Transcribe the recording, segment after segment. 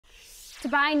To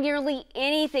buy nearly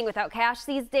anything without cash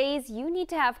these days, you need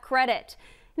to have credit.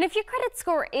 And if your credit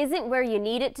score isn't where you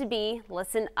need it to be,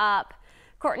 listen up.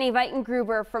 Kortney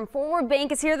Veitengruber from Forward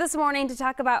Bank is here this morning to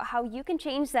talk about how you can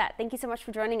change that. Thank you so much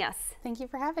for joining us. Thank you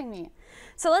for having me.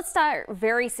 So let's start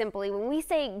very simply. When we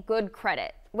say good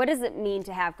credit, what does it mean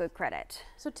to have good credit?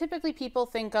 So typically people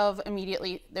think of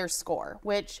immediately their score,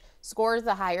 which score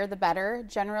the higher the better.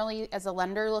 Generally, as a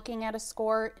lender looking at a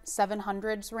score,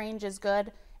 700s range is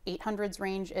good, 800s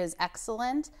range is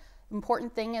excellent.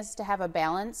 Important thing is to have a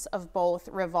balance of both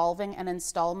revolving and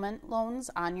installment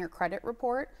loans on your credit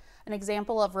report. An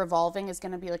example of revolving is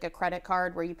going to be like a credit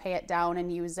card where you pay it down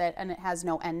and use it and it has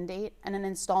no end date. And an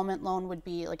installment loan would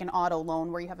be like an auto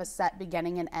loan where you have a set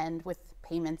beginning and end with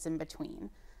payments in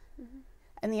between.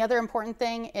 And the other important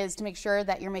thing is to make sure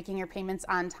that you're making your payments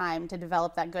on time to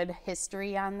develop that good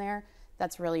history on there.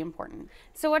 That's really important.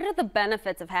 So what are the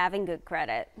benefits of having good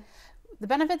credit? The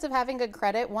benefits of having good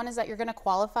credit, one is that you're going to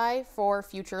qualify for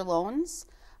future loans.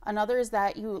 Another is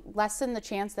that you lessen the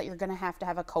chance that you're going to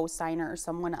have a co-signer or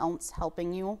someone else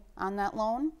helping you on that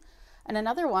loan. And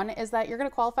another one is that you're going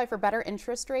to qualify for better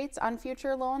interest rates on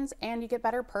future loans and you get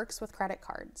better perks with credit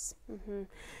cards.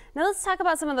 Now let's talk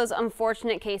about some of those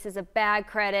unfortunate cases of bad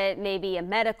credit, maybe a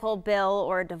medical bill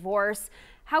or a divorce.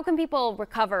 How can people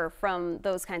recover from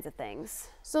those kinds of things?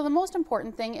 So the most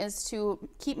important thing is to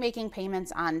keep making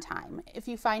payments on time. If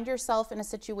you find yourself in a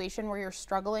situation where you're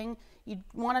struggling, you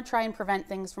want to try and prevent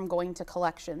things from going to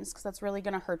collections because that's really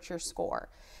going to hurt your score.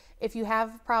 If you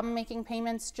have a problem making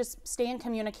payments, just stay in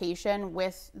communication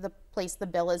with the place the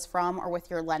bill is from or with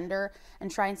your lender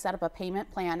and try and set up a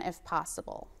payment plan if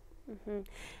possible.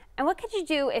 And what could you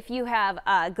do if you have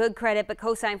good credit but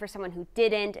co-sign for someone who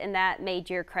didn't and that made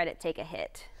your credit take a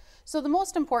hit? So the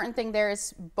most important thing there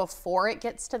is before it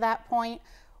gets to that point,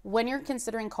 when you're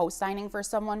considering co-signing for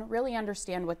someone, really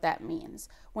understand what that means.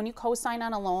 When you co-sign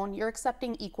on a loan, you're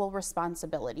accepting equal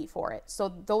responsibility for it.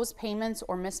 So those payments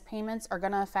or missed payments are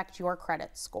going to affect your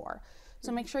credit score.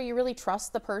 So make sure you really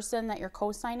trust the person that you're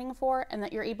co-signing for and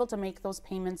that you're able to make those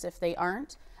payments if they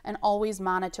aren't, and always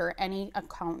monitor any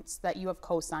accounts that you have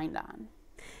co-signed on.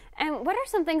 And what are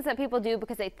some things that people do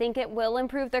because they think it will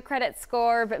improve their credit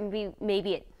score, but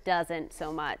maybe it doesn't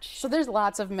so much? So there's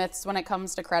lots of myths when it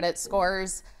comes to credit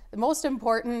scores. The most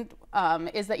important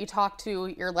is that you talk to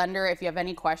your lender if you have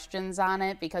any questions on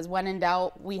it, because when in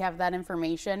doubt, we have that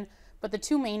information. But the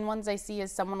two main ones I see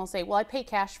is someone will say, well, I pay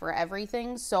cash for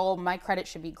everything, so my credit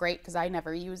should be great because I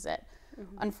never use it.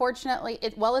 Unfortunately,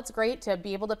 while it's great to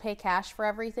be able to pay cash for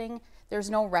everything, there's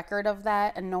no record of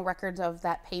that and no records of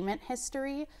that payment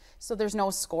history, so there's no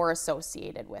score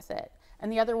associated with it.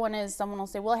 And the other one is someone will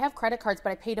say, well, I have credit cards, but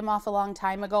I paid them off a long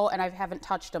time ago and I haven't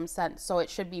touched them since, so it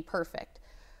should be perfect.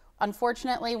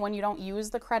 Unfortunately, when you don't use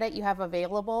the credit you have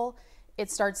available, it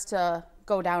starts to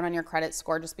go down on your credit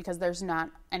score just because there's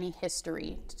not any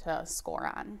history to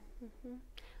score on.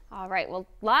 All right, well,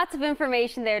 lots of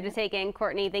information there to take in.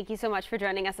 Kortney, thank you so much for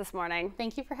joining us this morning.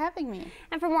 Thank you for having me.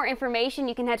 And for more information,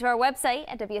 you can head to our website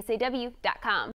at WSAW.com.